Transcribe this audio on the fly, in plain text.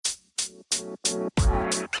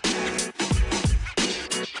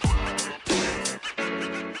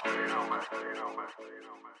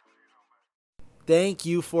Thank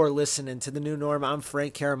you for listening to The New Norm. I'm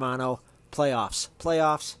Frank Caramano. Playoffs,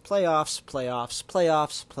 playoffs, playoffs, playoffs,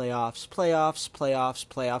 playoffs, playoffs, playoffs, playoffs,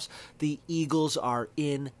 playoffs. The Eagles are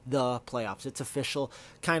in the playoffs. It's official.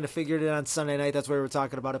 Kind of figured it on Sunday night. That's why we were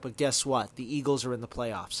talking about it. But guess what? The Eagles are in the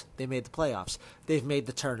playoffs. They made the playoffs. They've made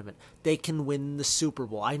the tournament. They can win the Super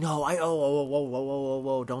Bowl. I know.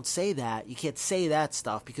 Whoa. Don't say that. You can't say that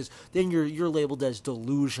stuff because then you're labeled as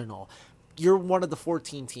delusional. You're one of the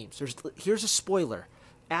 14 teams. Here's a spoiler.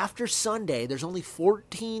 After Sunday, there's only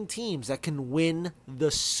 14 teams that can win the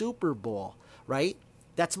Super Bowl, right?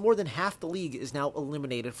 That's more than half the league is now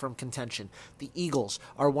eliminated from contention. The Eagles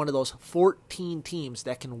are one of those 14 teams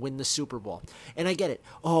that can win the Super Bowl. And I get it.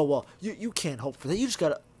 Oh, well, you can't hope for that. You just got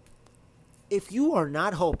to... If you are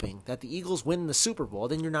not hoping that the Eagles win the Super Bowl,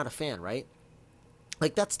 then you're not a fan, right?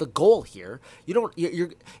 Like, that's the goal here.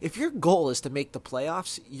 If your goal is to make the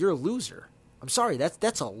playoffs, you're a loser. I'm sorry,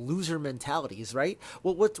 that's a loser mentality, right?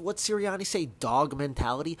 Well, what Sirianni say? Dog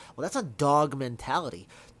mentality? Well, that's a dog mentality.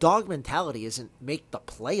 Dog mentality isn't make the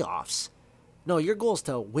playoffs. No, your goal is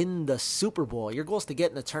to win the Super Bowl. Your goal is to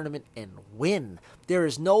get in the tournament and win. There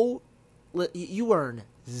is no... You earn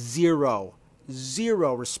zero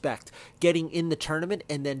respect getting in the tournament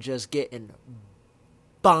and then just getting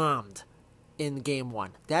bombed in game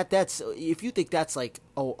one. That's if you think that's like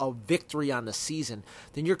a victory on the season,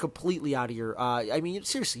 then you're completely out of your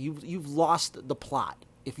seriously, you've lost the plot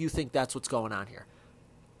if you think that's what's going on here.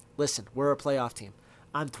 Listen, we're a playoff team.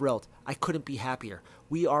 I'm thrilled. I couldn't be happier.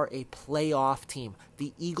 We are a playoff team.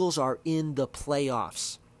 The Eagles are in the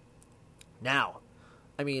playoffs. Now,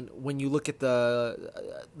 when you look at the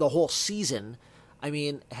whole season,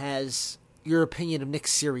 has your opinion of Nick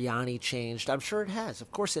Sirianni changed? I'm sure it has. Of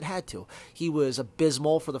course it had to. He was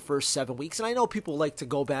abysmal for the first 7 weeks, and I know people like to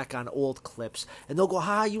go back on old clips, and they'll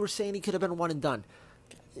go, you were saying he could have been one and done.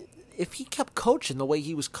 If he kept coaching the way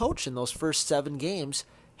he was coaching those first 7 games,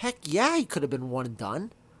 heck yeah, he could have been one and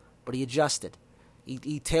done, but he adjusted.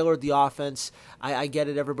 He tailored the offense. I get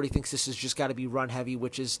it. Everybody thinks this has just got to be run heavy,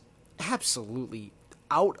 which is absolutely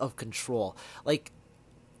out of control. Like,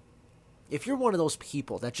 if you're one of those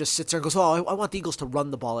people that just sits there and goes, I want the Eagles to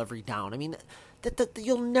run the ball every down, that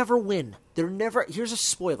you'll never win. Here's a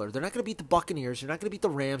spoiler. They're not going to beat the Buccaneers. You're not going to beat the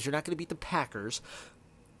Rams. You're not going to beat the Packers.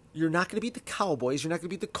 You're not going to beat the Cowboys. You're not going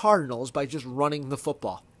to beat the Cardinals by just running the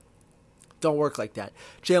football. Don't work like that.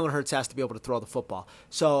 Jalen Hurts has to be able to throw the football.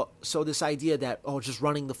 So this idea that, just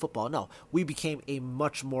running the football. No, we became a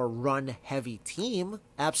much more run-heavy team.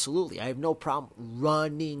 Absolutely. I have no problem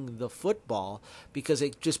running the football because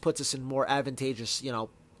it just puts us in more advantageous,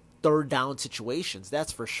 third down situations.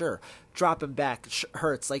 That's for sure. Dropping back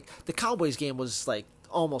Hurts. Like, the Cowboys game was, like,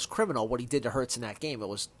 almost criminal what he did to Hurts in that game. It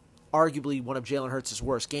was arguably one of Jalen Hurts'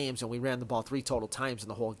 worst games, and we ran the ball 3 total times in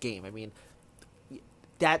the whole game.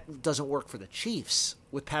 That doesn't work for the Chiefs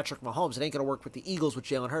with Patrick Mahomes. It ain't going to work with the Eagles with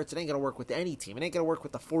Jalen Hurts. It ain't going to work with any team. It ain't going to work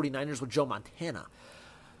with the 49ers with Joe Montana.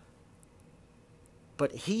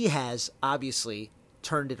 But he has obviously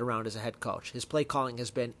turned it around as a head coach. His play calling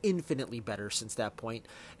has been infinitely better since that point.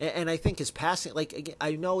 And I think his passing,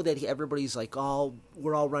 I know that everybody's like,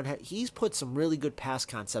 we're all run heavy. He's put some really good pass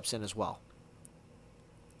concepts in as well.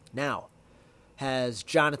 Now, has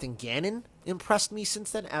Jonathan Gannon impressed me since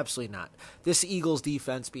then? Absolutely not. This Eagles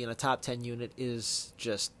defense being a top 10 unit is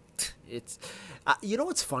just, it's,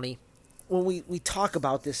 what's funny? When we talk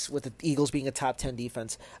about this with the Eagles being a top 10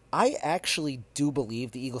 defense, I actually do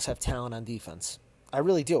believe the Eagles have talent on defense. I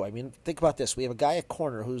really do. Think about this. We have a guy at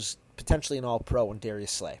corner who's potentially an all-pro in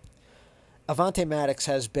Darius Slay. Avonte Maddox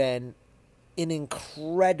has been an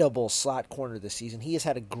incredible slot corner this season. He has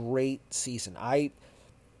had a great season. I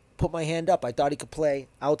put my hand up. I thought he could play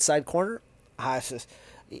outside corner.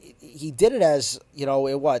 He did it as,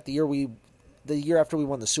 the year after we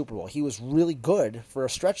won the Super Bowl. He was really good for a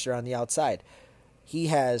stretch there on the outside. He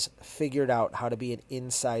has figured out how to be an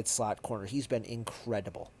inside slot corner. He's been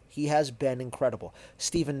incredible. He has been incredible.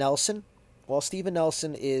 Steven Nelson. Well, Steven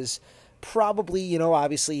Nelson is probably,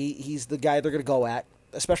 obviously he's the guy they're going to go at,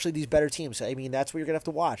 especially these better teams. That's what you're going to have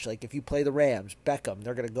to watch. Like if you play the Rams, Beckham,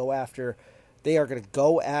 they are going to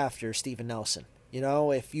go after Steven Nelson.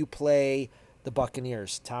 If you play the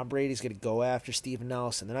Buccaneers, Tom Brady's going to go after Steven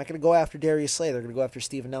Nelson. They're not going to go after Darius Slay. They're going to go after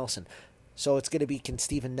Steven Nelson. So it's going to be, can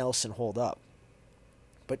Steven Nelson hold up?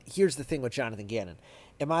 But here's the thing with Jonathan Gannon.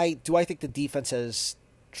 Do I think the defense has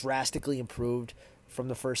drastically improved from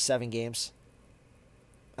the first 7 games?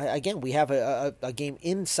 Again, we have a game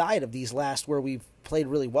inside of these last where we've played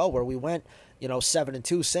really well, where we went,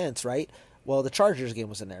 7-2 since, right? Well, the Chargers game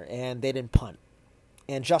was in there, and they didn't punt.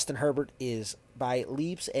 And Justin Herbert is, by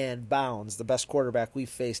leaps and bounds, the best quarterback we've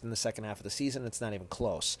faced in the second half of the season. It's not even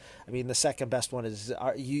close. I mean, the second best one is,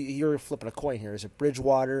 you're flipping a coin here. Is it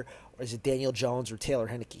Bridgewater, or is it Daniel Jones, or Taylor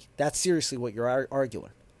Heinicke? That's seriously what you're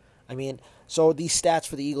arguing. I mean, so these stats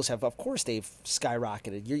for the Eagles have, of course, they've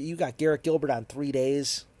skyrocketed. You got Garrett Gilbert on 3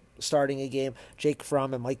 days starting a game, Jake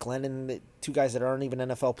Fromm and Mike Glennon, 2 guys that aren't even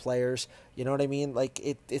NFL players. You know what I mean? Like,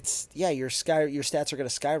 it's your stats are going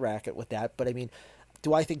to skyrocket with that. But I mean,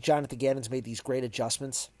 do I think Jonathan Gannon's made these great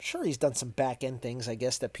adjustments? Sure, he's done some back end things, I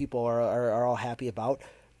guess, that people are all happy about.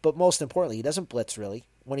 But most importantly, he doesn't blitz really.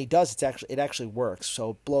 When he does, it actually works.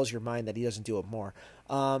 So it blows your mind that he doesn't do it more.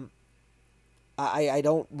 I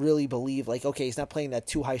don't really believe, like, okay, he's not playing that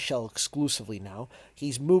too high shell exclusively now.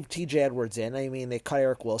 He's moved T.J. Edwards in. I mean, they cut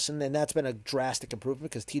Eric Wilson, and that's been a drastic improvement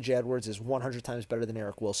because T.J. Edwards is 100 times better than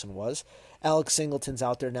Eric Wilson was. Alex Singleton's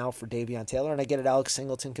out there now for Davion Taylor, and I get it, Alex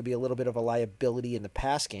Singleton could be a little bit of a liability in the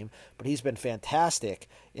pass game, but he's been fantastic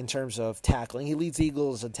in terms of tackling. He leads the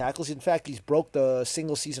Eagles in tackles. In fact, he's broke the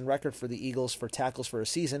single-season record for the Eagles for tackles for a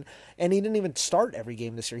season, and he didn't even start every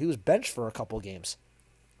game this year. He was benched for a couple games.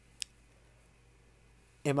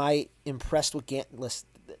 Am I impressed with Gannon? Listen,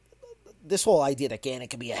 this whole idea that Gannon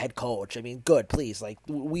can be a head coach, I mean, good, please. Like,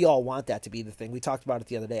 we all want that to be the thing. We talked about it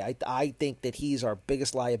the other day. I think that he's our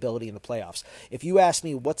biggest liability in the playoffs. If you ask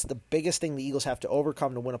me what's the biggest thing the Eagles have to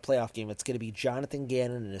overcome to win a playoff game, it's going to be Jonathan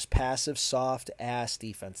Gannon and his passive, soft-ass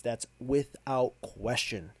defense. That's without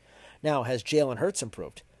question. Now, has Jalen Hurts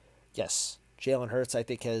improved? Yes. Jalen Hurts, I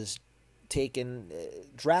think, has taken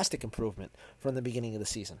drastic improvement from the beginning of the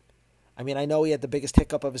season. I mean, I know he had the biggest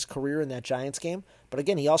hiccup of his career in that Giants game, but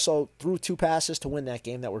again, he also threw 2 passes to win that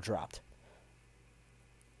game that were dropped.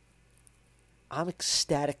 I'm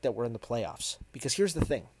ecstatic that we're in the playoffs because here's the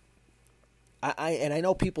thing. I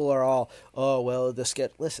know people are all, oh, well, the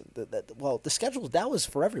schedule. Listen, the schedule, that was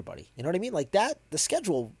for everybody. You know what I mean? Like that, the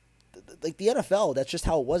schedule, like the NFL, that's just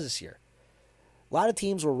how it was this year. A lot of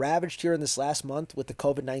teams were ravaged here in this last month with the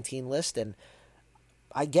COVID-19 list, and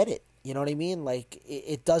I get it. You know what I mean? Like,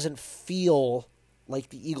 it doesn't feel like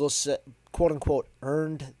the Eagles, quote-unquote,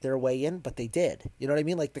 earned their way in, but they did. You know what I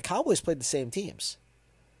mean? Like, the Cowboys played the same teams.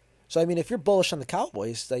 So, I mean, if you're bullish on the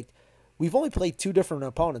Cowboys, like, we've only played 2 different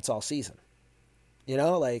opponents all season. You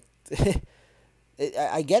know, like,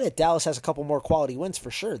 I get it. Dallas has a couple more quality wins for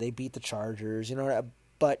sure. They beat the Chargers, you know,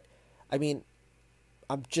 but, I mean,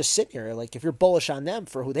 I'm just sitting here, like, if you're bullish on them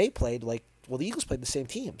for who they played, like, well, the Eagles played the same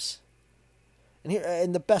teams.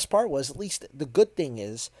 And the best part was, at least the good thing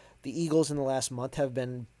is, the Eagles in the last month have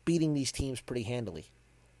been beating these teams pretty handily.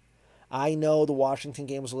 I know the Washington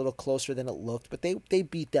game was a little closer than it looked, but they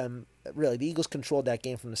beat them. Really, the Eagles controlled that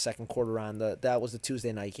game from the second quarter on. That was the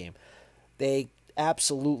Tuesday night game. They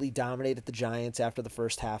absolutely dominated the Giants after the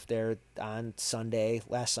first half there on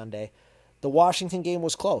last Sunday. The Washington game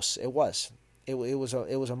was close. It was. It was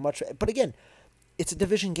a much. But again, it's a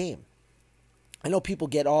division game. I know people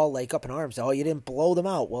get all like up in arms. Oh, you didn't blow them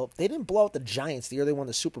out. Well, they didn't blow out the Giants the year they won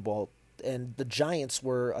the Super Bowl, and the Giants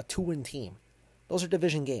were a 2-win team. Those are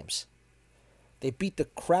division games. They beat the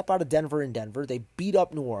crap out of Denver in Denver. They beat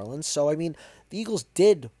up New Orleans. So, I mean, the Eagles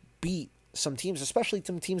did beat some teams, especially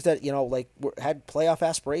some teams that, you know, like had playoff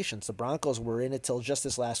aspirations. The Broncos were in it till just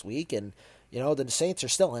this last week, and, you know, the Saints are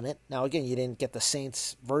still in it. Now, again, you didn't get the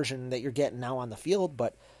Saints version that you're getting now on the field,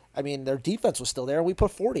 but, I mean, their defense was still there, and we put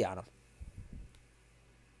 40 on them.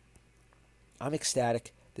 I'm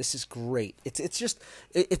ecstatic. This is great.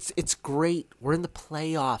 It's great. We're in the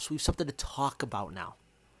playoffs. We have something to talk about now.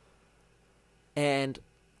 And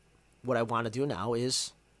what I want to do now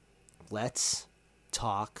is let's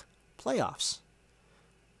talk playoffs.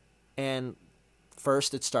 And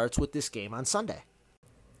first, it starts with this game on Sunday.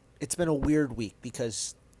 It's been a weird week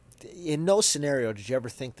because in no scenario did you ever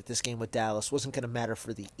think that this game with Dallas wasn't going to matter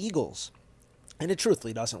for the Eagles. And it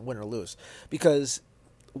truthfully doesn't, win or lose. Because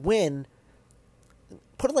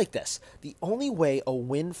put it like this, the only way a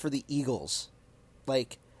win for the Eagles,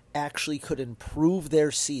 like, actually could improve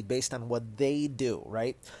their seed based on what they do,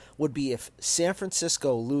 right, would be if San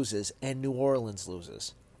Francisco loses and New Orleans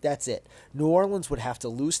loses. That's it. New Orleans would have to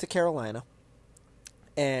lose to Carolina,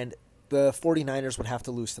 and the 49ers would have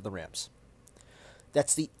to lose to the Rams.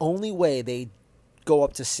 That's the only way they go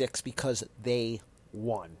up to 6 because they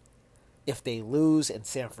won. If they lose and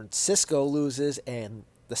San Francisco loses and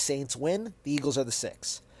the Saints win, the Eagles are the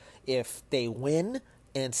 6. If they win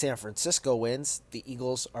and San Francisco wins, the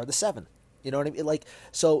Eagles are the 7. You know what I mean? Like,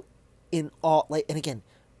 so in all, like, and again,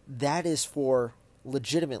 that is for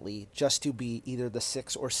legitimately just to be either the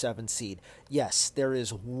 6 or 7 seed. Yes, there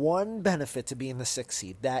is one benefit to being the 6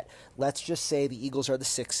 seed. That, let's just say the Eagles are the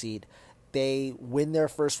 6 seed. They win their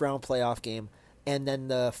first round playoff game, and then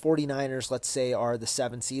the 49ers, let's say, are the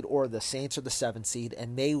 7 seed, or the Saints are the 7 seed,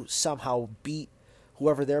 and they somehow beat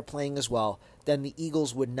whoever they're playing as well, then the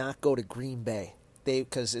Eagles would not go to Green Bay.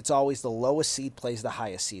 Because it's always the lowest seed plays the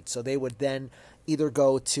highest seed. So they would then either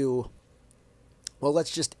go to, well,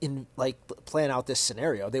 let's just plan out this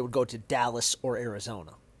scenario. They would go to Dallas or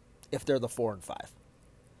Arizona if they're the 4 and 5.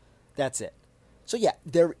 That's it. So yeah,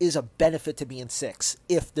 there is a benefit to being 6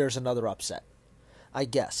 if there's another upset, I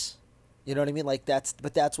guess. You know what I mean?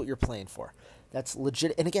 But that's what you're playing for. That's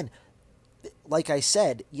legit. And again, like I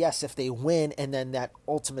said, yes, if they win and then that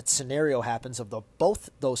ultimate scenario happens of both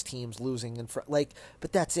those teams losing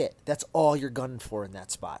but that's it. That's all you're gunning for in that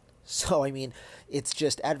spot. So, I mean, it's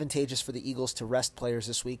just advantageous for the Eagles to rest players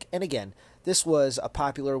this week. And again, this was a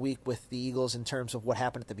popular week with the Eagles in terms of what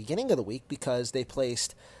happened at the beginning of the week because they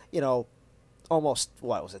placed, almost,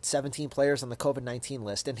 17 players on the COVID-19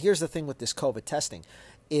 list. And here's the thing with this COVID testing.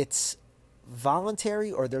 It's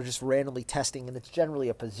voluntary, or they're just randomly testing, and it's generally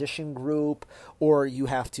a position group, or you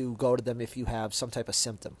have to go to them if you have some type of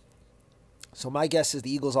symptom. So my guess is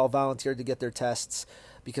the Eagles all volunteered to get their tests,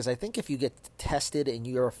 because I think if you get tested and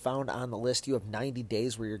you're found on the list, you have 90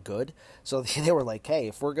 days where you're good. So they were like, hey,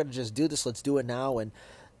 if we're going to just do this, let's do it now. And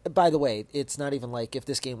by the way, it's not even like if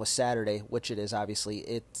this game was Saturday, which it is obviously,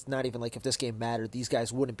 it's not even like if this game mattered, these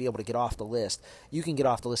guys wouldn't be able to get off the list. You can get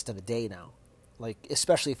off the list in a day now.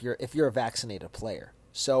 Especially if you're a vaccinated player.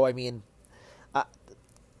 So I mean,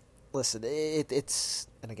 listen, it's,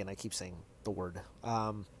 and again I keep saying the word.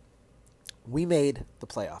 We made the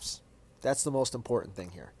playoffs. That's the most important thing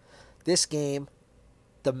here. This game,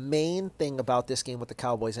 the main thing about this game with the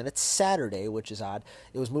Cowboys, and it's Saturday, which is odd.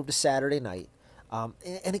 It was moved to Saturday night.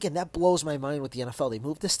 And again, that blows my mind with the NFL. They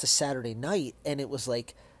moved this to Saturday night, and it was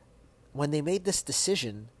like when they made this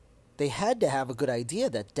decision, they had to have a good idea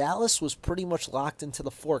that Dallas was pretty much locked into the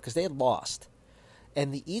 4 because they had lost.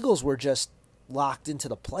 And the Eagles were just locked into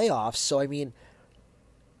the playoffs. So, I mean,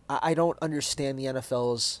 I don't understand the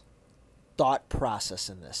NFL's thought process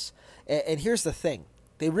in this. And here's the thing.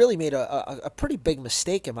 They really made a pretty big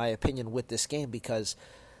mistake, in my opinion, with this game because,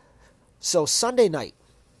 so Sunday night,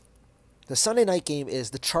 the Sunday night game is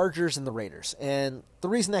the Chargers and the Raiders. And the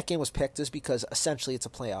reason that game was picked is because essentially it's a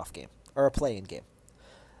playoff game, or a play-in game.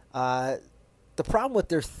 The problem with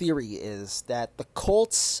their theory is that the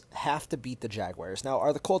Colts have to beat the Jaguars. Now,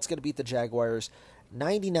 are the Colts going to beat the Jaguars?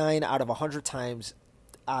 99 out of 100 times,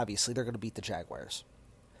 obviously, they're going to beat the Jaguars.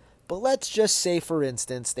 But let's just say, for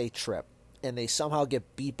instance, they trip and they somehow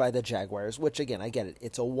get beat by the Jaguars, which, again, I get it.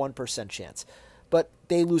 It's a 1% chance. But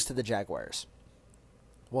they lose to the Jaguars.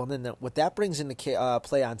 Well, then what that brings into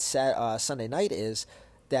play on Sunday night is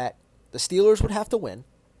that the Steelers would have to win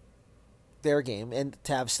their game and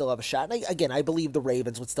to still have a shot. And again, I believe the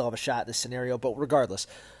Ravens would still have a shot in this scenario, but regardless,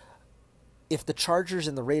 if the Chargers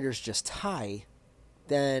and the Raiders just tie,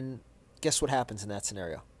 then guess what happens in that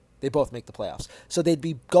scenario? They both make the playoffs. So they'd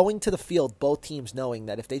be going to the field, both teams knowing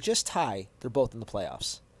that if they just tie, they're both in the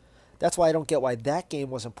playoffs. That's why I don't get why that game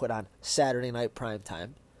wasn't put on Saturday night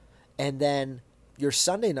primetime. And then your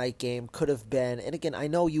Sunday night game could have been, and again, I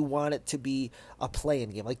know you want it to be a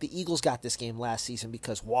play-in game. Like the Eagles got this game last season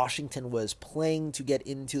because Washington was playing to get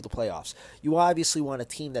into the playoffs. You obviously want a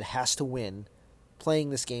team that has to win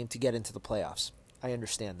playing this game to get into the playoffs. I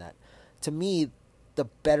understand that. To me, the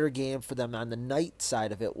better game for them on the night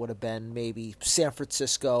side of it would have been maybe San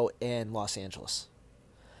Francisco and Los Angeles.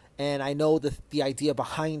 And I know the idea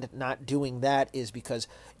behind not doing that is because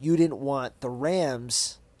you didn't want the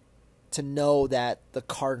Rams to know that the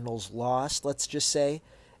Cardinals lost, let's just say,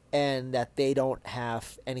 and that they don't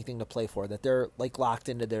have anything to play for, that they're like locked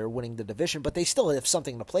into their winning the division, but they still have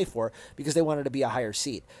something to play for because they wanted to be a higher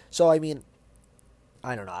seed. So, I mean,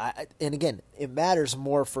 I don't know. And again, it matters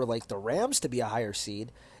more for like the Rams to be a higher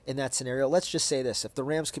seed in that scenario. Let's just say this. If the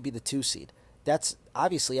Rams could be the 2 seed, that's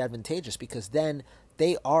obviously advantageous because then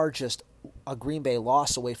they are just a Green Bay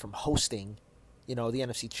loss away from hosting, the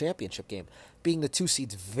NFC Championship game. Being the 2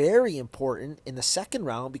 seed's very important in the second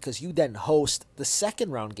round because you then host the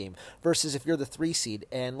second round game versus if you're the 3 seed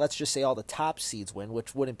and let's just say all the top seeds win,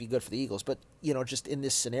 which wouldn't be good for the Eagles. But, just in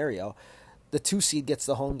this scenario, the 2 seed gets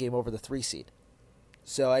the home game over the 3 seed.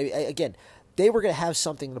 So, again, they were going to have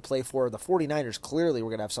something to play for. The 49ers clearly were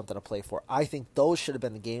going to have something to play for. I think those should have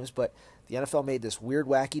been the games, but the NFL made this weird,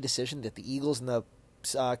 wacky decision that the Eagles and the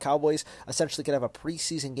Cowboys essentially could have a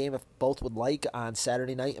preseason game if both would like on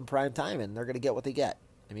Saturday night in prime time, and they're going to get what they get.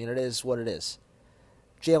 I mean, it is what it is.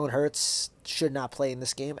 Jalen Hurts should not play in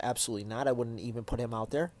this game. Absolutely not. I wouldn't even put him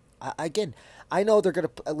out there. Again, I know they're going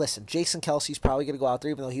to listen. Jason Kelsey's probably going to go out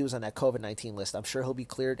there, even though he was on that COVID-19 list. I'm sure he'll be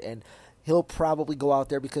cleared, and he'll probably go out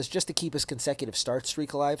there because just to keep his consecutive start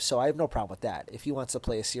streak alive. So I have no problem with that if he wants to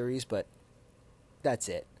play a series, but that's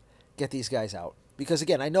it. Get these guys out. Because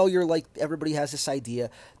again, I know you're like, everybody has this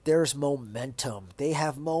idea. There's momentum. They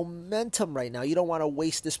have momentum right now. You don't want to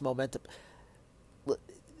waste this momentum.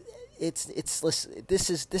 Listen, this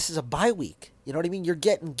is a bye week. You know what I mean? You're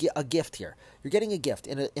getting a gift here. You're getting a gift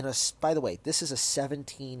in a. By the way, this is a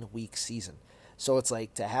 17-week season, so it's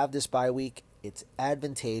like to have this bye week. It's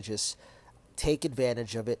advantageous. Take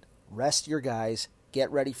advantage of it. Rest your guys.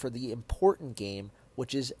 Get ready for the important game,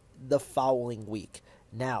 which is the following week.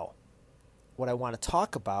 Now, what I want to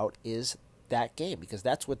talk about is that game because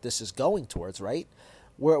that's what this is going towards, right?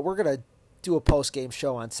 We're gonna do a post-game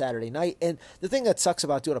show on Saturday night. And the thing that sucks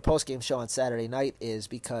about doing a post-game show on Saturday night is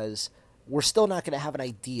because we're still not going to have an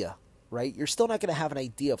idea, right? You're still not going to have an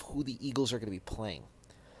idea of who the Eagles are going to be playing.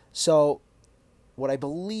 So what I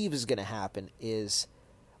believe is going to happen is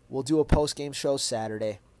we'll do a post-game show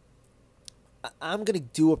Saturday. I'm going to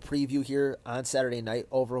do a preview here on Saturday night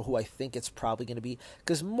over who I think it's probably going to be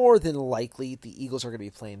because more than likely the Eagles are going to be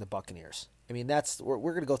playing the Buccaneers. I mean, we're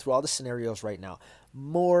going to go through all the scenarios right now.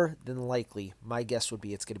 More than likely, my guess would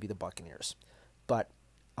be it's going to be the Buccaneers. But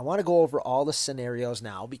I want to go over all the scenarios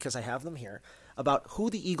now because I have them here about who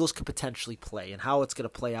the Eagles could potentially play and how it's going to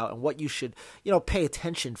play out and what you should, pay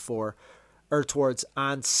attention for or towards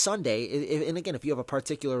on Sunday. And again, if you have a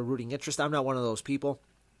particular rooting interest, I'm not one of those people.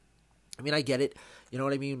 I mean, I get it. You know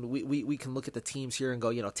what I mean? We can look at the teams here and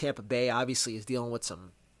go, Tampa Bay obviously is dealing with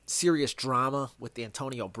some serious drama with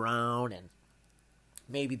Antonio Brown, and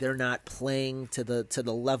maybe they're not playing to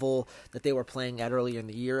the level that they were playing at earlier in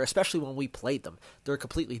the year, especially when we played them. They're a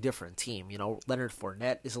completely different team. Leonard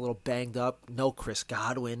Fournette is a little banged up. No Chris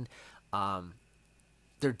Godwin.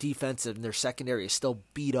 Their defense and their secondary is still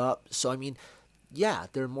beat up. So, I mean, yeah,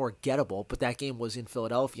 they're more gettable, but that game was in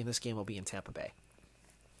Philadelphia, and this game will be in Tampa Bay.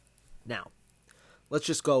 Now,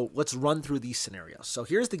 let's run through these scenarios. So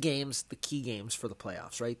here's the key games for the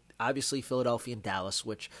playoffs, right? Obviously, Philadelphia and Dallas,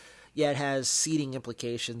 which, yeah, it has seeding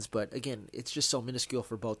implications, but again, it's just so minuscule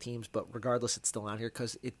for both teams. But regardless, it's still on here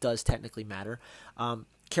because it does technically matter.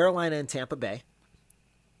 Carolina and Tampa Bay,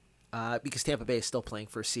 because Tampa Bay is still playing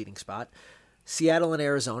for a seeding spot. Seattle and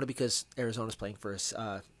Arizona, because Arizona's playing for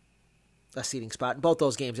a seeding spot. In both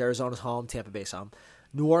those games, Arizona's home, Tampa Bay's home.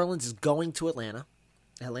 New Orleans is going to Atlanta.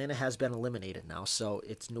 Atlanta has been eliminated now, so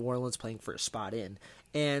it's New Orleans playing for a spot in,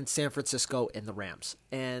 and San Francisco and the Rams.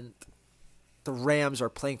 And the Rams are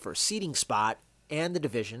playing for a seeding spot and the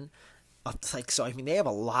division. So, I mean, they have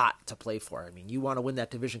a lot to play for. I mean, you want to win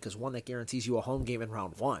that division because, one, that guarantees you a home game in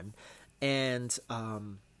round one, and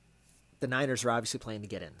the Niners are obviously playing to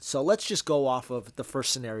get in. So let's just go off of the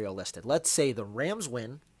first scenario listed. Let's say the Rams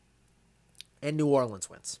win and New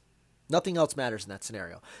Orleans wins. Nothing else matters in that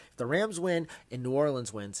scenario. If the Rams win and New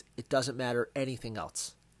Orleans wins, it doesn't matter anything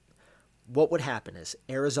else. What would happen is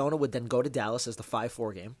Arizona would then go to Dallas as the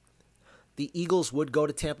 5-4 game. The Eagles would go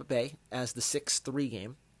to Tampa Bay as the 6-3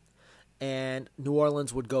 game. And New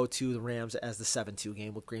Orleans would go to the Rams as the 7-2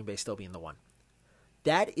 game, with Green Bay still being the 1.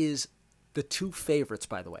 That is the two favorites,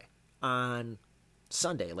 by the way, on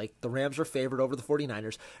Sunday. Like, the Rams are favored over the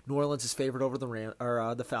 49ers. New Orleans is favored over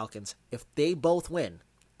the Falcons. If they both win,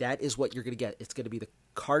 that is what you're going to get. It's going to be the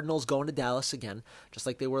Cardinals going to Dallas again, just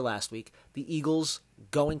like they were last week. The Eagles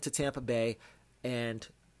going to Tampa Bay, and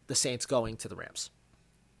the Saints going to the Rams.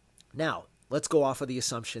 Now, let's go off of the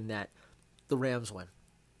assumption that the Rams win.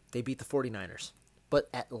 They beat the 49ers. But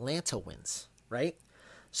Atlanta wins, right?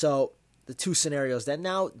 So the two scenarios,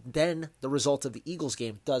 then the result of the Eagles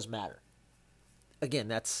game does matter. Again,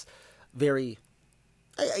 that's very...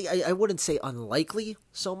 I wouldn't say unlikely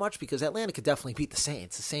so much because Atlanta could definitely beat the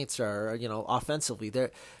Saints. The Saints are, offensively,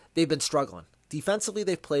 they've been struggling. Defensively,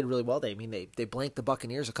 they've played really well. They blanked the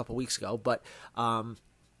Buccaneers a couple weeks ago. But,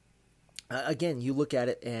 again, you look at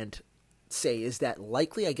it and say, is that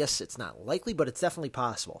likely? I guess it's not likely, but it's definitely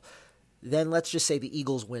possible. Then let's just say the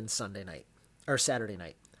Eagles win Saturday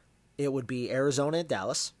night. It would be Arizona and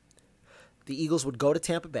Dallas. The Eagles would go to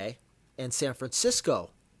Tampa Bay, and San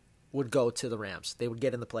Francisco would go to the Rams. They would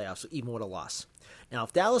get in the playoffs, even with a loss. Now,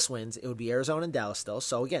 if Dallas wins, it would be Arizona and Dallas still.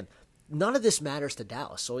 So, again, none of this matters to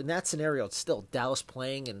Dallas. So, in that scenario, it's still Dallas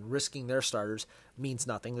playing and risking their starters means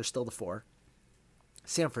nothing. They're still the 4.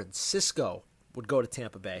 San Francisco would go to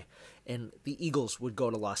Tampa Bay, and the Eagles would go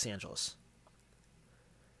to Los Angeles.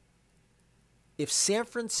 If San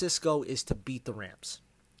Francisco is to beat the Rams,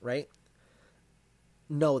 right,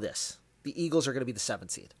 know this. the Eagles are going to be the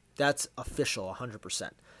 7th seed. That's official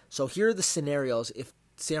 100%. So here are the scenarios if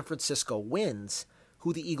San Francisco wins,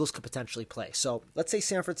 who the Eagles could potentially play. So let's say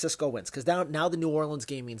San Francisco wins, because now the New Orleans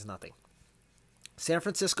game means nothing. San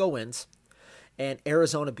Francisco wins, and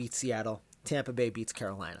Arizona beats Seattle. Tampa Bay beats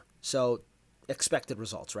Carolina. So expected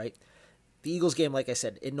results, right? The Eagles game, like I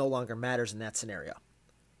said, it no longer matters in that scenario.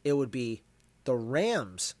 It would be the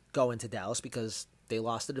Rams go into Dallas because they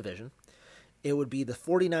lost the division. It would be the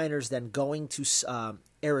 49ers then going to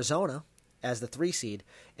Arizona as the 3 seed,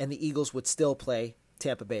 and the Eagles would still play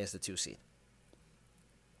Tampa Bay as the 2 seed.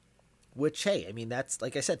 Which, hey, I mean, that's,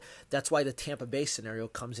 like I said, that's why the Tampa Bay scenario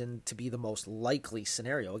comes in to be the most likely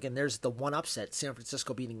scenario. Again, there's the one upset, San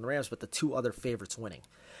Francisco beating the Rams, but the 2 other favorites winning.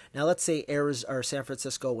 Now, let's say San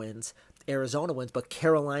Francisco wins, Arizona wins, but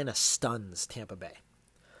Carolina stuns Tampa Bay.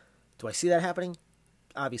 Do I see that happening?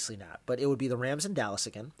 Obviously not, but it would be the Rams and Dallas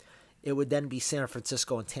again. It would then be San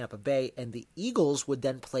Francisco and Tampa Bay, and the Eagles would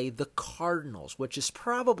then play the Cardinals, which is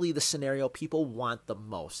probably the scenario people want the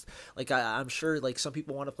most. Like, I'm sure like some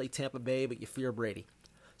people want to play Tampa Bay, but you fear Brady.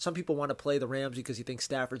 Some people want to play the Rams because you think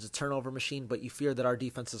Stafford's a turnover machine, but you fear that our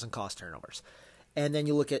defense doesn't cause turnovers. And then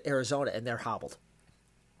you look at Arizona, and they're hobbled.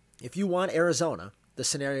 If you want Arizona, the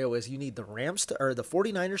scenario is you need the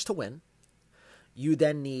 49ers to win. You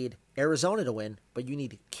then need Arizona to win, but you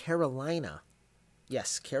need Carolina.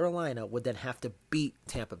 Yes, Carolina would then have to beat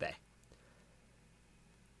Tampa Bay.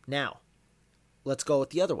 Now, let's go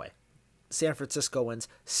with the other way. San Francisco wins,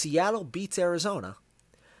 Seattle beats Arizona,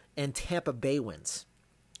 and Tampa Bay wins.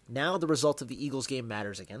 Now the result of the Eagles game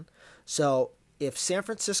matters again. So if San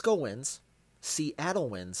Francisco wins, Seattle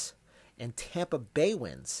wins, and Tampa Bay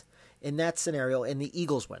wins, in that scenario, and the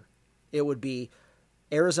Eagles win, it would be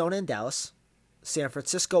Arizona and Dallas, San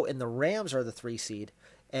Francisco and the Rams are the 3 seed,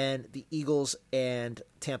 and the Eagles and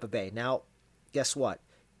Tampa Bay. Now, guess what?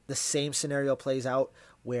 The same scenario plays out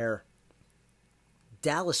where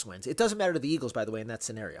Dallas wins. It doesn't matter to the Eagles, by the way, in that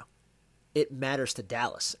scenario. It matters to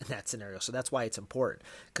Dallas in that scenario, so that's why it's important.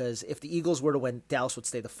 Because if the Eagles were to win, Dallas would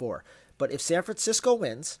stay the 4. But if San Francisco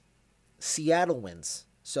wins, Seattle wins.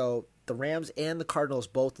 So the Rams and the Cardinals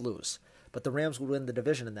both lose. But the Rams would win the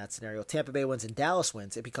division in that scenario. Tampa Bay wins and Dallas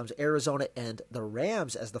wins. It becomes Arizona and the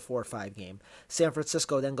Rams as the 4-5 game. San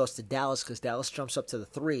Francisco then goes to Dallas because Dallas jumps up to the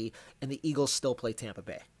 3, and the Eagles still play Tampa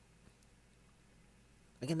Bay.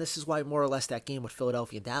 Again, this is why more or less that game with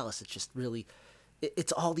Philadelphia and Dallas, it's just really,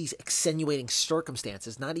 it's all these extenuating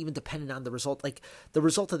circumstances, not even dependent on the result. Like, the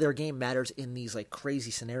result of their game matters in these, like,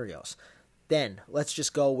 crazy scenarios. Then, let's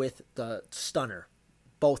just go with the stunner.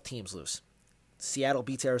 Both teams lose. Seattle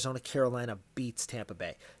beats Arizona, Carolina beats Tampa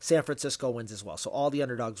Bay. San Francisco wins as well, so all the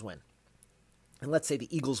underdogs win. And let's say the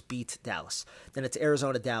Eagles beat Dallas. Then it's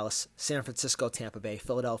Arizona, Dallas, San Francisco, Tampa Bay,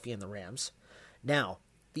 Philadelphia, and the Rams. Now,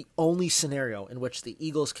 the only scenario in which the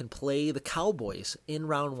Eagles can play the Cowboys in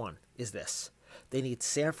round 1 is this. They need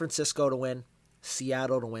San Francisco to win,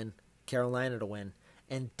 Seattle to win, Carolina to win,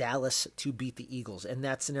 and Dallas to beat the Eagles. In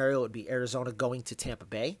that scenario, it would be Arizona going to Tampa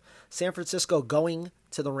Bay, San Francisco going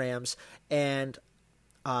to the Rams, and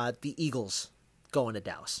the Eagles going to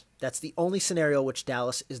Dallas. That's the only scenario which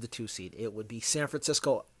Dallas is the 2 seed. It would be San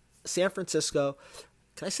Francisco,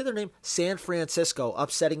 can I say their name? San Francisco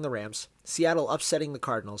upsetting the Rams, Seattle upsetting the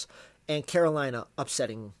Cardinals, and Carolina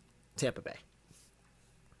upsetting Tampa Bay.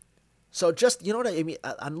 So just, you know what I mean?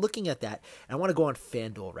 I'm looking at that, and I want to go on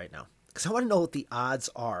FanDuel right now, because I want to know what the odds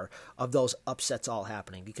are of those upsets all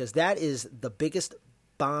happening, because that is the biggest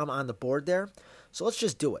bomb on the board there. So let's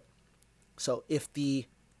just do it. So if the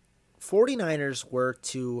 49ers were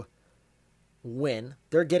to win,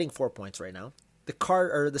 they're getting 4 points right now. The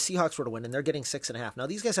Seahawks were to win, and they're getting 6.5. Now,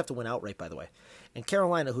 these guys have to win outright, by the way. And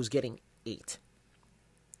Carolina, who's getting 8.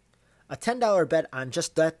 A $10 bet on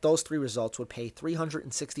just those 3 results would pay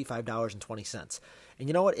 $365.20. And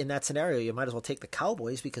you know what? In that scenario, you might as well take the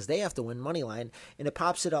Cowboys because they have to win money line, and it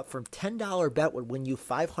pops it up from $10 bet would win you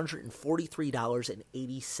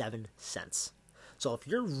 $543.87. So if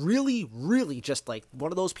you're really, really just like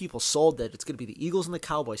one of those people sold that it's going to be the Eagles and the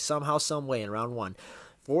Cowboys somehow, some way in round 1,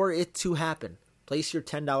 for it to happen, place your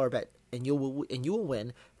 $10 bet and you will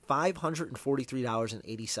win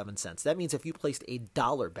 $543.87. That means if you placed a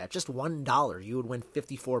dollar bet, just $1, you would win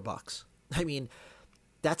 $54. I mean,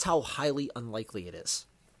 that's how highly unlikely it is.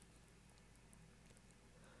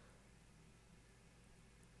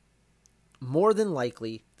 More than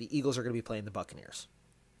likely, the Eagles are going to be playing the Buccaneers.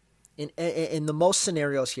 In the most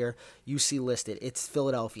scenarios here you see listed, it's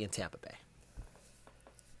Philadelphia and Tampa Bay.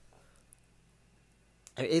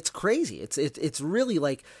 I mean, it's crazy. It's really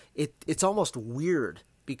like it's almost weird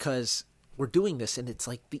because we're doing this and it's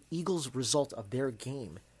like the Eagles' result of their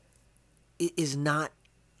game is not,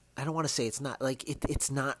 I don't want to say it's not, like,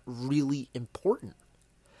 it's not really important.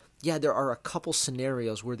 Yeah, there are a couple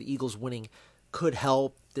scenarios where the Eagles winning could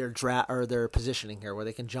help their draft or their positioning here, where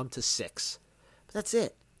they can jump to 6. But that's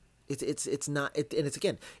it. It's not, and it's,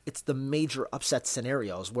 again, it's the major upset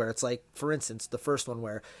scenarios where it's like, for instance, the first one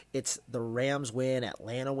where it's the Rams win,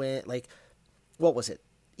 Atlanta win, like, what was it?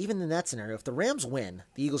 Even in that scenario, if the Rams win,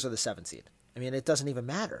 the Eagles are the 7th seed. I mean, it doesn't even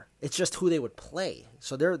matter. It's just who they would play.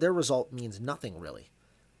 So their result means nothing, really.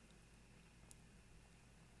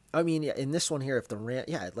 I mean, in this one here, if the Rams,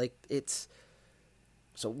 it's,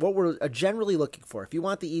 so what we're generally looking for, if you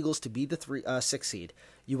want the Eagles to be the 6th seed,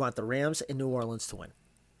 you want the Rams and New Orleans to win.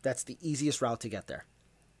 That's the easiest route to get there.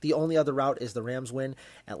 The only other route is the Rams win,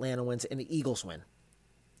 Atlanta wins, and the Eagles win.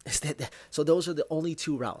 So those are the only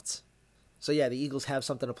 2 routes. So yeah, the Eagles have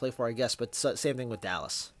something to play for, I guess, but same thing with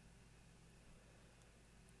Dallas.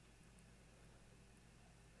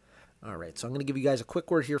 All right, so I'm going to give you guys a quick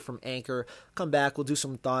word here from Anchor. Come back, we'll do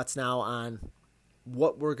some thoughts now on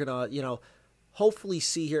what we're going to, hopefully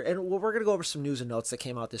see here. And we're going to go over some news and notes that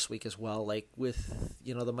came out this week as well, like with,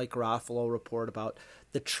 the Mike Garofalo report about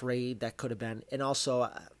the trade that could have been. And also,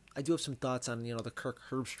 I do have some thoughts on, the Kirk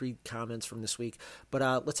Herbstreit comments from this week.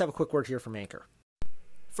 But let's have a quick word here from Anchor.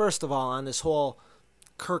 First of all, on this whole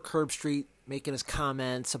Kirk Herbstreit making his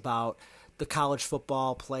comments about the college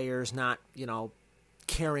football players not,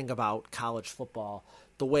 caring about college football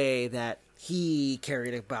the way that he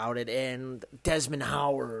cared about it and Desmond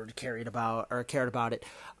Howard cared about it.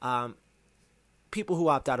 People who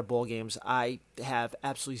opt out of bowl games, I have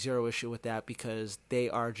absolutely zero issue with that because they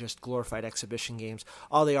are just glorified exhibition games.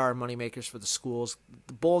 All they are moneymakers for the schools.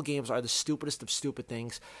 The bowl games are the stupidest of stupid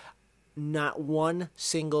things. Not one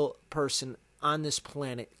single person on this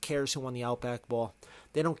planet cares who won the Outback Bowl.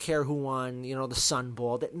 They don't care who won, the Sun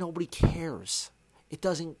Bowl. That nobody cares. It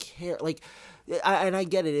doesn't care. And I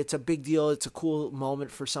get it. It's a big deal. It's a cool moment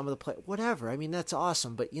for some of the play. Whatever. I mean, that's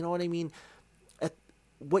awesome. But you know what I mean?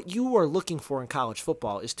 What you are looking for in college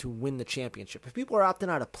football is to win the championship. If people are opting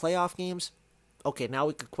out of playoff games, okay, now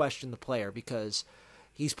we could question the player because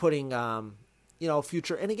he's putting,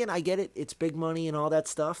 future. And again, I get it. It's big money and all that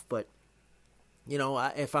stuff. But,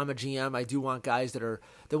 if I'm a GM, I do want guys that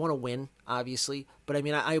want to win, obviously. But I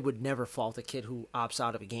mean, I would never fault a kid who opts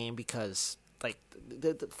out of a game because, like,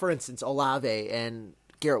 for instance, Olave and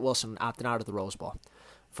Garrett Wilson opting out of the Rose Bowl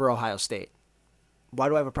for Ohio State. Why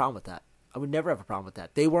do I have a problem with that? I would never have a problem with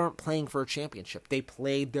that. They weren't playing for a championship. They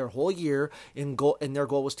played their whole year, and their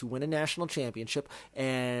goal was to win a national championship,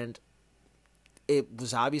 and it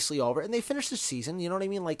was obviously over. And they finished the season, you know what I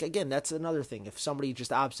mean? Like, again, that's another thing. If somebody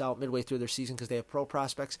just opts out midway through their season because they have pro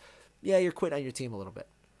prospects, yeah, you're quitting on your team a little bit.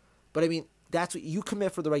 But, I mean, that's what you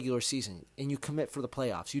commit for the regular season, and you commit for the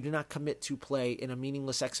playoffs. You do not commit to play in a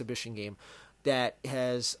meaningless exhibition game that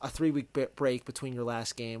has a 3-week break between your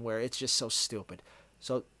last game where it's just so stupid.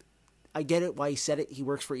 So I get it why he said it. He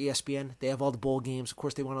works for ESPN. They have all the bowl games. Of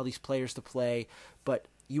course, they want all these players to play, but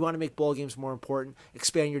you want to make bowl games more important,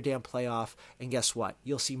 expand your damn playoff, and guess what?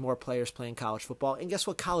 You'll see more players playing college football, and guess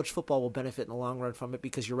what? College football will benefit in the long run from it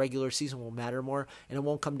because your regular season will matter more, and it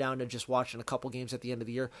won't come down to just watching a couple games at the end of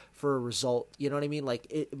the year for a result. You know what I mean?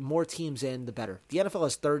 Like, more teams in, the better. The NFL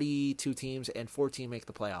has 32 teams, and 14 make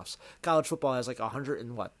the playoffs. College football has like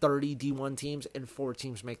 30 D1 teams, and 4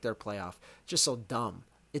 teams make their playoff. Just so dumb.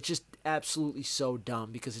 It's just absolutely so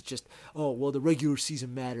dumb because it's just, the regular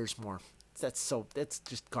season matters more. That's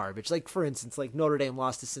just garbage. Like, for instance, like Notre Dame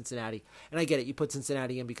lost to Cincinnati, and I get it. You put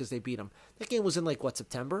Cincinnati in because they beat them. That game was in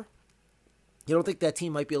September? You don't think that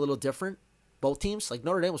team might be a little different? Both teams? Like,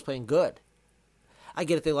 Notre Dame was playing good. I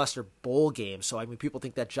get it. They lost their bowl game, so I mean, people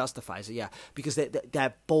think that justifies it, yeah, because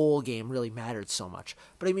that bowl game really mattered so much.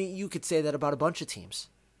 But I mean, you could say that about a bunch of teams.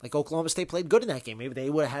 Like Oklahoma State played good in that game. Maybe they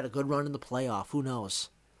would have had a good run in the playoff. Who knows?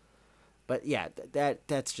 But yeah,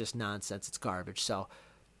 that's just nonsense. It's garbage. So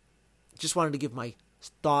just wanted to give my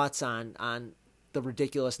thoughts on the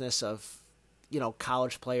ridiculousness of,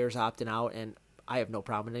 college players opting out, and I have no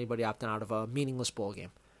problem with anybody opting out of a meaningless bowl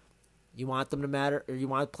game. You want them to matter, or you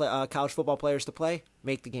want college football players to play?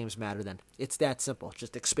 Make the games matter then. It's that simple.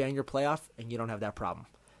 Just expand your playoff, and you don't have that problem.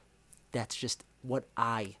 That's just what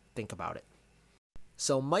I think about it.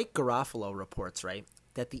 So Mike Garofalo reports, right,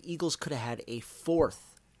 that the Eagles could have had a 4th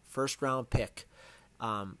first-round pick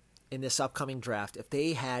in this upcoming draft if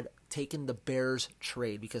they had taken the Bears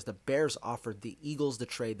trade, because the Bears offered the Eagles the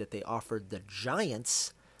trade that they offered the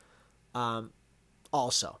Giants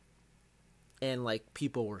also. And, like,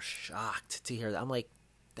 people were shocked to hear that. I'm like,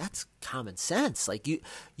 that's common sense. Like,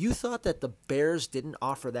 you thought that the Bears didn't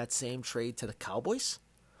offer that same trade to the Cowboys?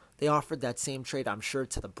 They offered that same trade, I'm sure,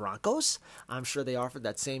 to the Broncos. I'm sure they offered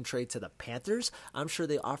that same trade to the Panthers. I'm sure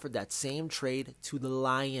they offered that same trade to the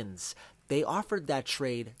Lions. They offered that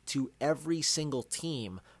trade to every single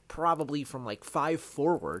team, probably from like 5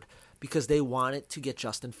 forward, because they wanted to get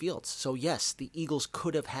Justin Fields. So yes, the Eagles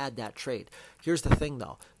could have had that trade. Here's the thing,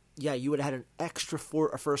 though. Yeah, you would have had an extra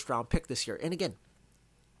first-round pick this year. And again,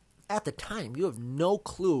 at the time, you have no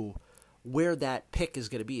clue where that pick is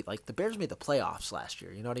going to be. Like, the Bears made the playoffs last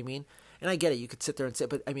year, you know what I mean? And I get it, you could sit there and say,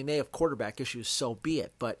 but I mean, they have quarterback issues, so be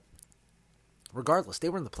it. But regardless, they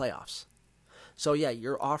were in the playoffs. So yeah,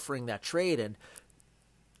 you're offering that trade, and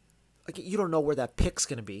like, you don't know where that pick's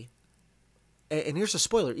going to be. And here's a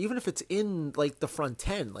spoiler, even if it's in like the front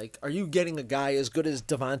 10, like, are you getting a guy as good as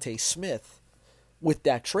Devontae Smith with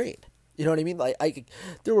that trade? You know what I mean? Like,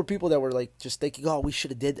 there were people that were like just thinking, oh, we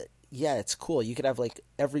should have did it. Yeah, it's cool. You could have like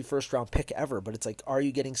every first round pick ever, but it's like, are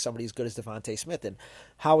you getting somebody as good as Devontae Smith? And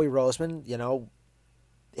Howie Roseman,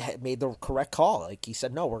 made the correct call. Like, he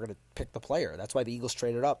said, no, we're going to pick the player. That's why the Eagles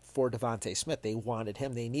traded up for Devontae Smith. They wanted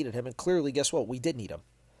him. They needed him. And clearly, guess what? We did need him.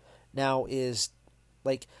 Now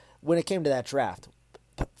when it came to that draft,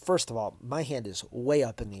 first of all, my hand is way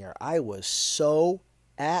up in the air. I was so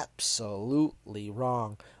absolutely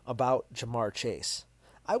wrong about Jamar Chase.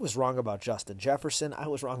 I was wrong about Justin Jefferson. I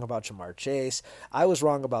was wrong about Jamar Chase. I was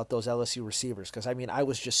wrong about those LSU receivers because, I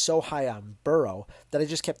was just so high on Burrow that I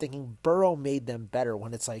just kept thinking Burrow made them better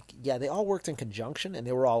when it's like, yeah, they all worked in conjunction and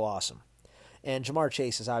they were all awesome. And Jamar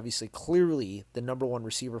Chase is obviously clearly the number one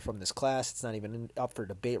receiver from this class. It's not even up for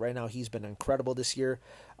debate right now. He's been incredible this year.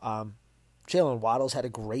 Jalen Waddle's had a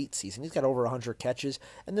great season. He's got over 100 catches.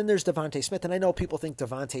 And then there's Devontae Smith. And I know people think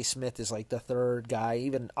Devontae Smith is like the third guy,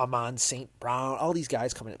 even Amon St. Brown, all these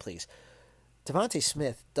guys coming in, please. Devontae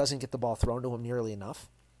Smith doesn't get the ball thrown to him nearly enough.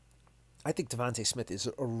 I think Devontae Smith is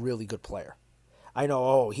a really good player. I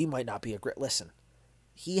know, he might not be a great... Listen,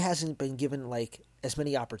 he hasn't been given like as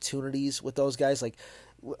many opportunities with those guys. Like,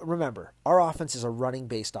 remember, our offense is a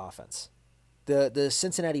running-based offense. The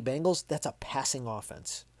Cincinnati Bengals, that's a passing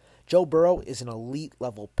offense. Joe Burrow is an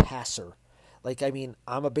elite-level passer.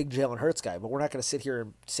 I'm a big Jalen Hurts guy, but we're not going to sit here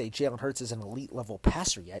and say Jalen Hurts is an elite-level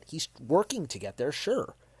passer yet. He's working to get there,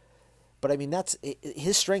 sure. But, that's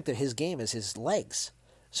his strength of his game is his legs.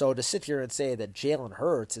 So to sit here and say that Jalen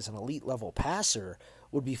Hurts is an elite-level passer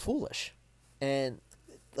would be foolish. And,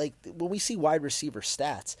 when we see wide receiver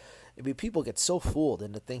stats, people get so fooled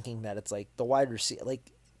into thinking that it's like the wide receiver,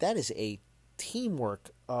 that is a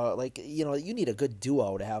teamwork. You need a good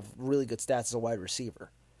duo to have really good stats as a wide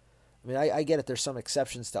receiver. I get it. There's some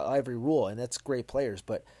exceptions to every rule, and that's great players.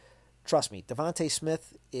 But trust me, Devontae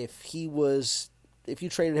Smith, if you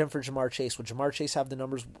traded him for Jamar Chase, would Jamar Chase have the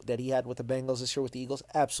numbers that he had with the Bengals this year with the Eagles?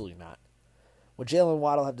 Absolutely not. Would Jalen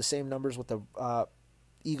Waddle have the same numbers with the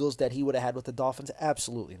Eagles that he would have had with the Dolphins?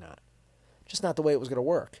 Absolutely not. Just not the way it was going to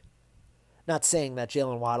work. Not saying that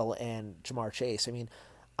Jalen Waddle and Jamar Chase,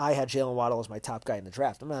 I had Jalen Waddle as my top guy in the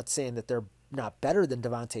draft. I'm not saying that they're not better than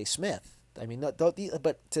Devontae Smith.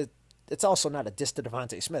 It's also not a diss to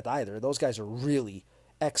Devontae Smith either. Those guys are really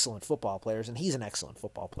excellent football players, and he's an excellent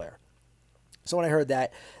football player. So when I heard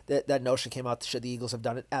that notion came out, should the Eagles have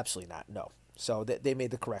done it? Absolutely not, no. So they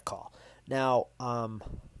made the correct call. Now,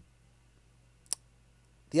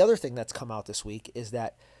 the other thing that's come out this week is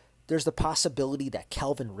that there's the possibility that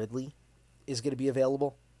Calvin Ridley is going to be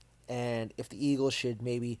available. And if the Eagles should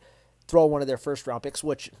maybe throw one of their first-round picks,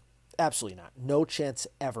 which absolutely not. No chance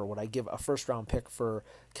ever would I give a first-round pick for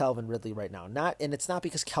Calvin Ridley right now. And it's not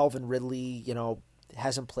because Calvin Ridley,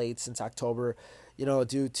 hasn't played since October,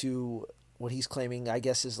 due to what he's claiming, I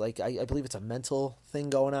guess, is I believe it's a mental thing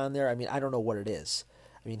going on there. I don't know what it is.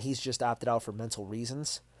 He's just opted out for mental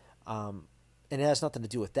reasons. And it has nothing to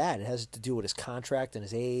do with that. It has to do with his contract and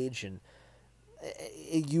his age. And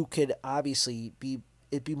you could obviously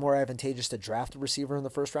it'd be more advantageous to draft a receiver in the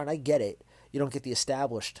first round. I get it. You don't get the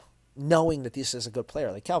established knowing that this is a good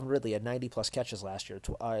player. Like Calvin Ridley had 90-plus catches last year.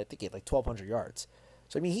 I think he had 1,200 yards.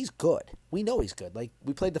 So, he's good. We know he's good.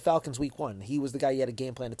 We played the Falcons week 1. He was the guy you had a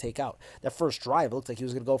game plan to take out. That first drive, it looked like he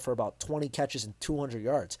was going to go for about 20 catches and 200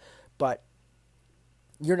 yards. But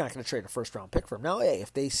you're not going to trade a first-round pick for him. Now, hey,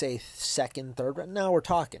 if they say second, third round, now we're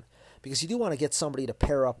talking. Because you do want to get somebody to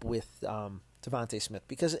pair up with Devontae Smith.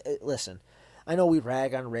 Because, listen, I know we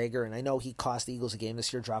rag on Rager, and I know he cost the Eagles a game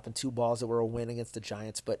this year, dropping 2 balls that were a win against the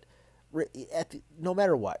Giants. But no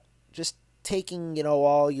matter what, just taking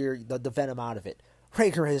all the venom out of it,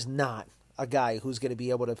 Rager is not a guy who's going to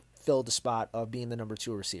be able to fill the spot of being the number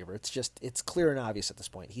 2 receiver. It's clear and obvious at this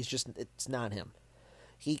point. It's not him.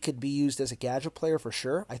 he could be used as a gadget player for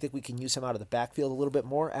sure. I think we can use him out of the backfield a little bit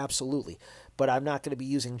more, absolutely. But I'm not going to be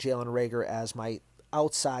using Jalen Reagor as my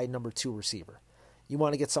outside number 2 receiver. You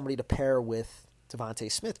want to get somebody to pair with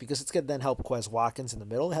Devontae Smith because it's going to then help Quez Watkins in the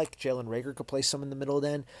middle. Heck, Jalen Reagor could play some in the middle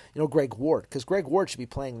then. Greg Ward, because Greg Ward should be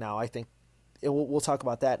playing now, I think. We'll talk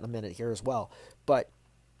about that in a minute here as well. But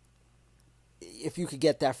if you could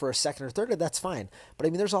get that for a second or third, that's fine.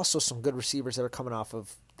 But, there's also some good receivers that are coming off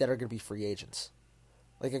of that are going to be free agents.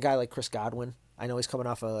 Like a guy like Chris Godwin. I know he's coming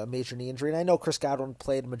off a major knee injury, and I know Chris Godwin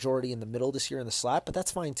played majority in the middle this year in the slot, but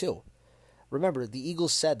that's fine too. Remember, the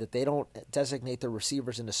Eagles said that they don't designate their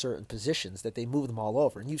receivers into certain positions, that they move them all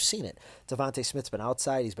over. And you've seen it. Devontae Smith's been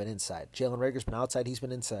outside, he's been inside. Jalen Reagor's been outside, he's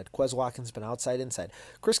been inside. Quez Watkins has been outside, inside.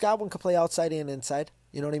 Chris Godwin could play outside and inside.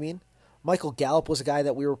 You know what I mean? Michael Gallup was a guy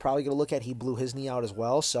that we were probably going to look at. He blew his knee out as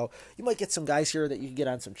well. So you might get some guys here that you can get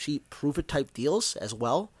on some cheap prove-it type deals as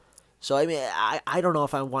well. So, I don't know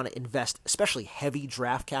if I want to invest, especially heavy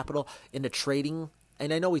draft capital, into trading.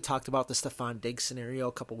 And I know we talked about the Stephon Diggs scenario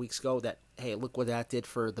a couple weeks ago that, hey, look what that did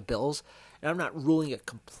for the Bills. And I'm not ruling it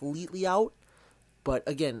completely out. But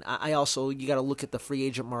again, you got to look at the free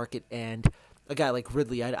agent market. And a guy like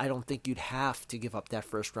Ridley, I don't think you'd have to give up that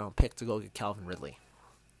first-round pick to go get Calvin Ridley.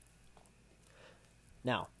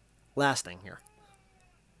 Now, last thing here.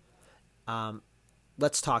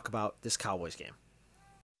 Let's talk about this Cowboys game.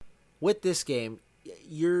 With this game,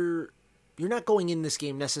 you're not going in this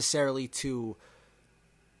game necessarily to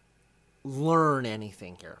learn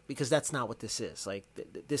anything here, because that's not what this is. Like,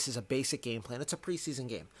 this is a basic game plan. It's a preseason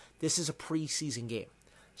game. This is a preseason game.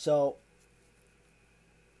 So,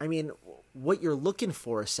 what you're looking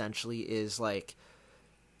for essentially is like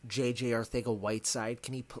J.J. Arcega-Whiteside.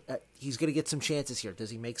 He's going to get some chances here. Does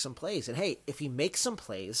he make some plays? And hey, if he makes some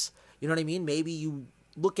plays, you know what I mean? Maybe you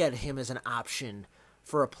look at him as an option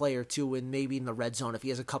for a play or two, and maybe in the red zone if he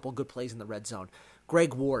has a couple good plays in the red zone.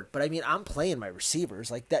 Greg Ward. But I'm playing my receivers.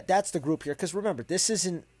 Like that's the group here. Because remember, this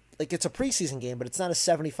isn't like, it's a preseason game, but it's not a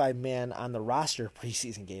 75-man on the roster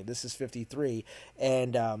preseason game. This is 53.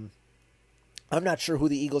 And I'm not sure who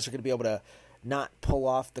the Eagles are going to be able to not pull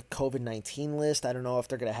off the COVID-19 list. I don't know if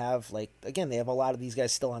they're going to have, again, they have a lot of these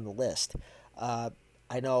guys still on the list.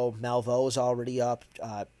 I know Malveaux is already up.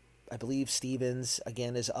 I believe Stevens,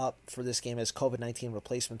 again, is up for this game as COVID-19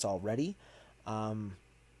 replacements already.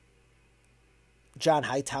 John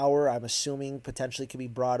Hightower, I'm assuming, potentially could be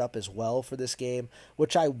brought up as well for this game,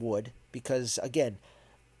 which I would, because, again,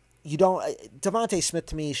 Devontae Smith,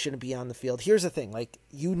 to me, shouldn't be on the field. Here's the thing,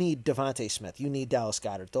 you need Devontae Smith. You need Dallas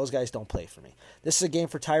Goedert. Those guys don't play for me. This is a game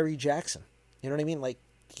for Tyree Jackson. You know what I mean?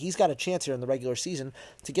 He's got a chance here in the regular season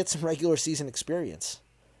to get some regular season experience.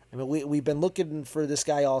 We've been looking for this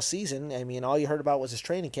guy all season. All you heard about was his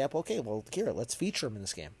training camp. Okay, well, here, let's feature him in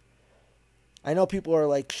this game. I know people are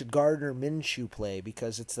like, should Gardner Minshew play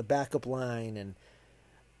because it's the backup line, and,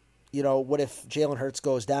 what if Jalen Hurts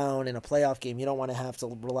goes down in a playoff game? You don't want to have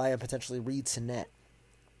to rely on potentially Reed Sinnett.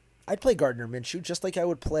 I'd play Gardner Minshew just like I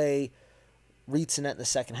would play Reed Sinnett in the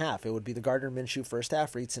second half. It would be the Gardner Minshew first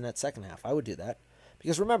half, Reed Sinnett second half. I would do that.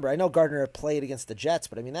 Because remember, I know Gardner played against the Jets,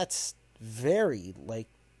 but that's very,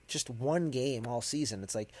 just one game all season.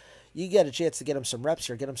 It's you get a chance to get him some reps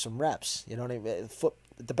here, get him some reps. You know what I mean?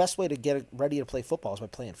 The best way to get ready to play football is by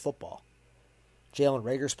playing football. Jalen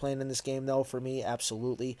Reagor's playing in this game, though, for me,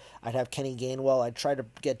 absolutely. I'd have Kenny Gainwell. I'd try to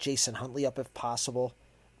get Jason Huntley up if possible.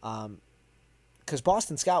 Because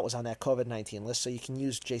Boston Scott was on that COVID-19 list, so you can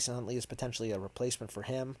use Jason Huntley as potentially a replacement for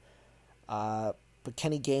him. But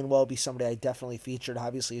Kenny Gainwell will be somebody I definitely featured,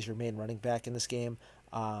 obviously, as your main running back in this game.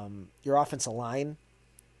 Your offensive line,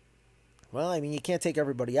 well, you can't take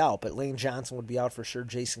everybody out, but Lane Johnson would be out for sure,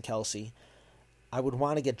 Jason Kelsey. I would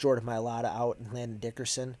want to get Jordan Mailata out and Landon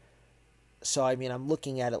Dickerson. So, I'm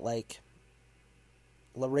looking at it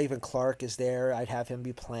LaRaven Clark is there. I'd have him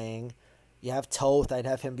be playing. You have Toth. I'd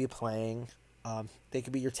have him be playing. They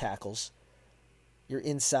could be your tackles. Your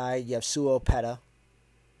inside, you have Suo Peta.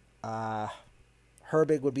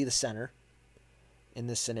 Herbig would be the center in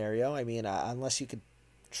this scenario. Unless you could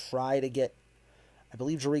try to get, I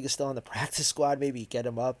believe Jariga's still on the practice squad. Maybe get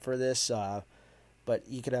him up for this. But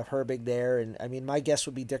you could have Herbig there. And, my guess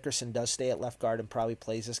would be Dickerson does stay at left guard and probably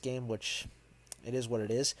plays this game, which it is what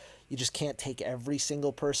it is. You just can't take every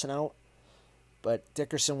single person out. But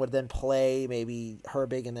Dickerson would then play maybe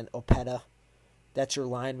Herbig and then Opeta. That's your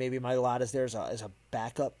line. Maybe Mailata's there as a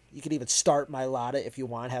backup. You could even start Mailata if you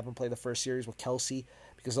want, have him play the first series with Kelsey,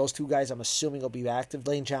 because those two guys I'm assuming will be active.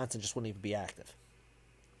 Lane Johnson just wouldn't even be active.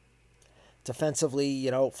 Defensively,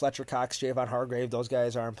 Fletcher Cox, Javon Hargrave, those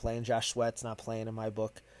guys aren't playing. Josh Sweat's not playing in my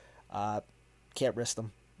book. Can't risk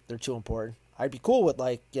them. They're too important. I'd be cool with,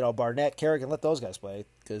 like, Barnett, Kerrigan, let those guys play.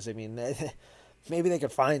 Because, I mean, maybe they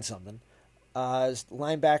could find something.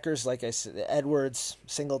 Linebackers, like I said, Edwards,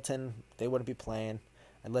 Singleton, they wouldn't be playing.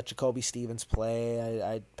 I'd let Jacoby Stevens play.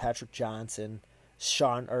 I'd Patrick Johnson,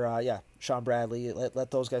 Sean Bradley.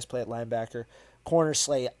 Let those guys play at linebacker. Corner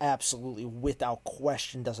Slay, absolutely, without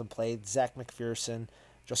question, doesn't play. Zach McPherson,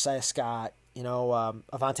 Josiah Scott,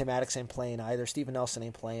 Avonte Maddox ain't playing either. Steven Nelson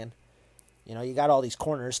ain't playing. You got all these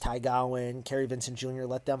corners, Ty Gowan, Kerry Vincent Jr.,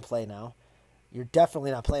 let them play now. You're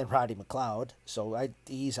definitely not playing Roddy McLeod, so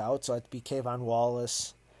he's out, so I'd be Kayvon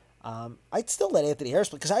Wallace. I'd still let Anthony Harris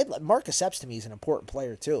play, because Marcus Epps to me is an important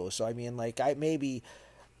player too, so I mean, like,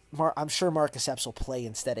 I'm sure Marcus Epps will play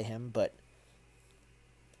instead of him, but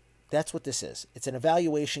that's what this is. It's an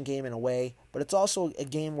evaluation game in a way, but it's also a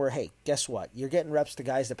game where, hey, guess what? You're getting reps to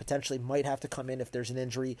guys that potentially might have to come in if there's an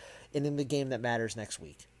injury and in the game that matters next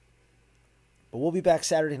week. But we'll be back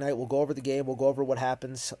Saturday night. We'll go over the game. We'll go over what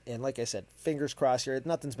happens. And like I said, fingers crossed here.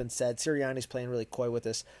 Nothing's been said. Sirianni's playing really coy with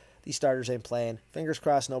us. These starters ain't playing. Fingers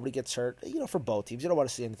crossed nobody gets hurt. For both teams. You don't want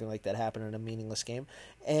to see anything like that happen in a meaningless game.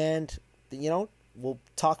 And, we'll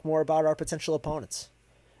talk more about our potential opponents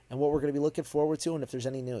and what we're going to be looking forward to and if there's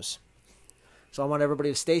any news. So I want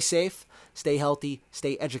everybody to stay safe, stay healthy,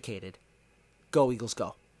 stay educated. Go Eagles,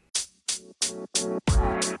 go.